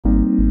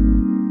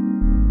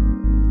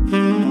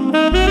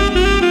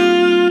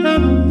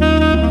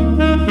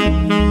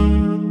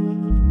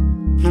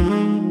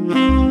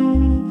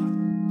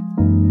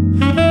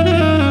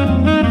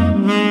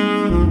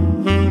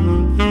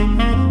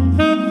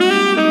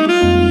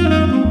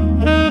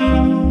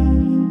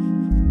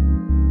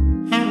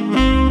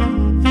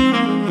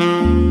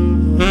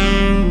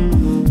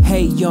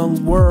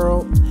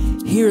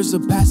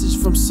Rites of passage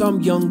from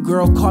some young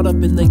girl caught up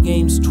in the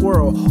game's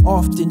twirl,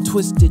 often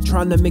twisted,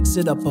 trying to mix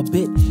it up a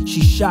bit.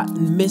 She shot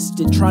and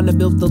missed it, trying to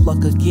build the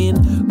luck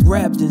again.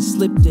 Grabbed and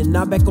slipped in,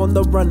 now back on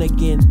the run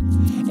again.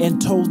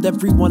 And told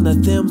every one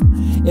of them,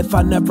 if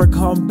I never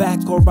come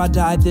back or I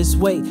die this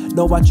way,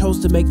 no, I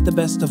chose to make the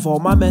best of all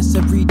my mess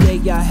every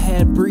day I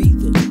had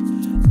breathing.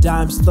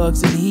 Dimes,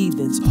 thugs, and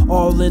heathens,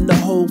 all in the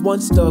hole,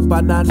 one stuck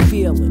by not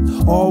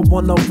feeling. All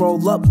wanna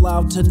roll up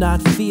loud to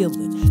not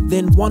feeling,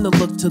 then wanna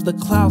look to the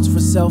clouds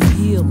for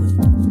self-healing.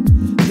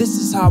 This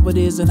is how it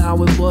is and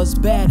how it was.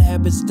 Bad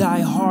habits die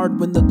hard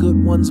when the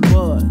good ones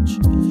budge.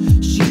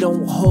 She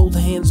don't hold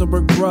hands or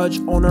a grudge,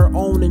 on her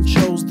own and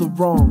chose the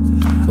wrong.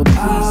 But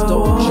please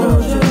don't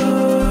judge.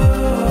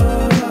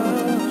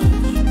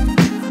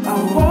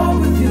 I'll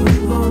walk with you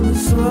on the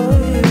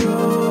slowly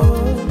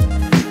road.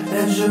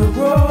 As you're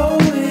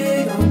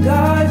rolling, I'll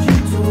guide you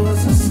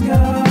towards the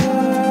sky.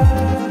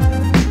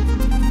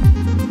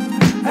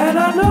 And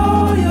I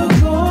know you're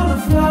gonna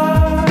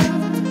fly,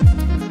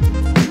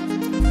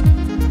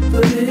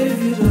 but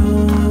if you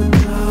don't,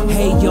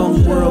 hey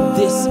young world,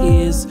 this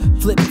is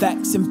flip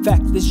facts. In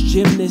fact, this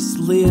gymnast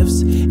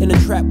lives in a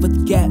trap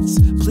with gats,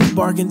 plea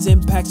bargains,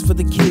 impacts for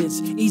the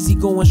kids. Easy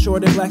going,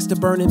 short and blacks to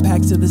burn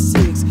impacts of the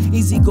six.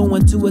 Easy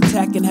going to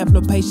attack and have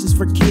no patience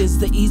for kids.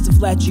 The ease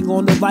of latching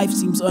on to life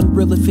seems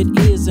unreal if it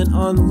is, and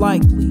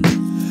unlikely.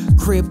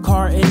 Crib,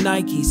 car, and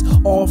Nikes,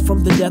 all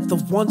from the death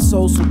of one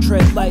soul, so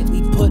tread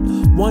lightly. Put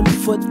one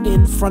foot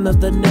in front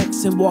of the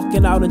next, and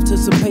walking out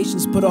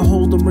anticipations put a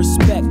hold on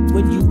respect.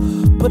 When you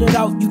put it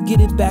out, you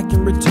get it back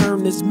in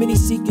return. There's many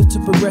seeking to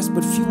progress,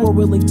 but few are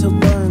willing to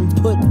learn.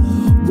 Put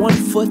one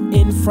foot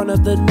in front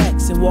of the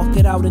next, and walk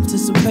it out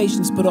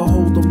anticipations put a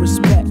hold on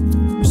respect.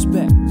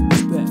 Respect,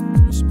 respect,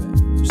 respect,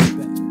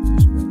 respect,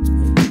 respect.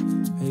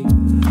 Hey, hey.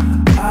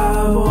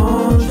 I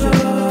won't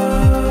judge.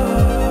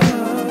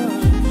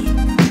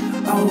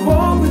 I'll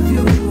walk with you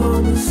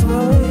on the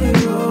slowly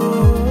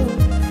road.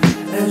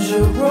 As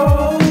you're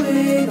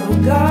rolling,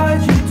 I'll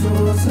guide you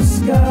towards the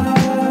sky.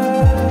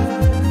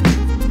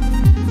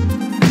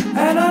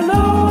 And I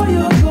know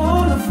you're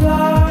gonna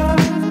fly,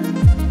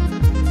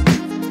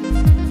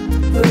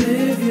 but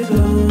if you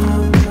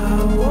don't,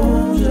 I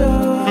won't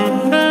judge.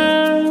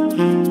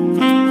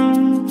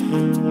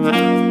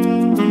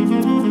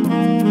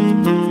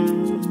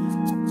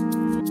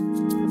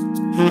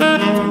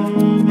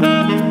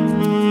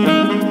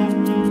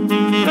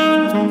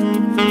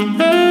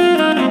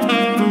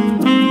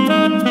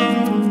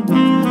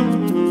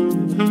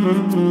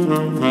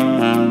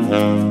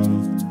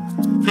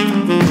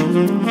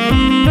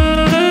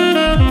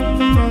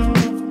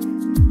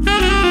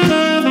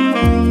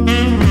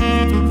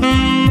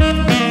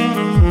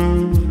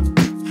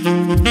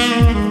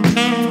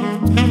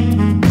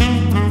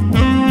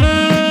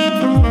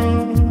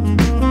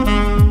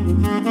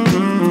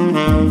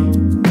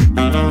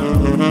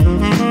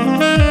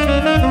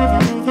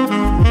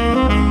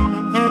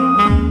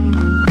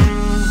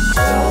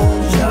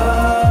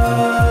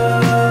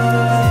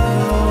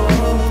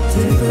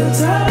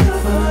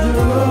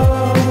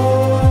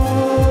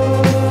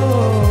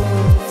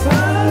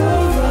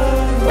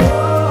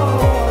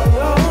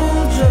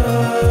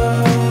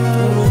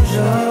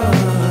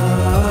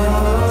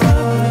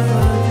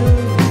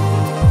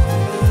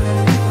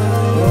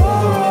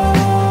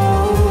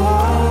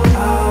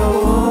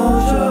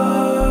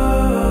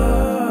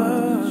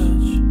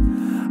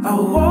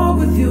 I'll walk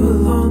with you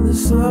along the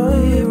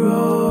slowly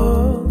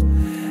road.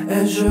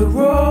 As you're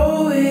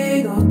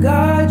growing, I'll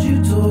guide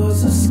you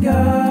towards the sky.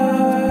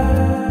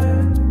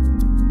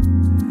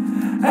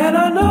 And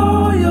I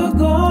know you're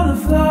gonna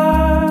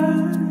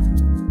fly,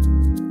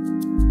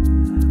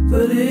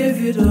 but if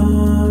you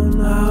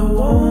don't, I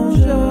won't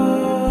judge.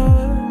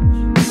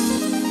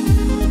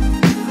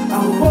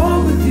 I'll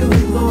walk with you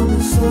along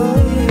the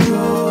slowly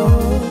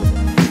road.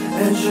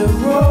 As you're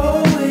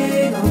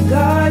growing, I'll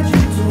guide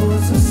you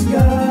towards the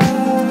sky.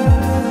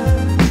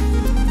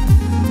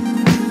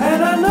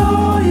 And I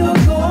know you're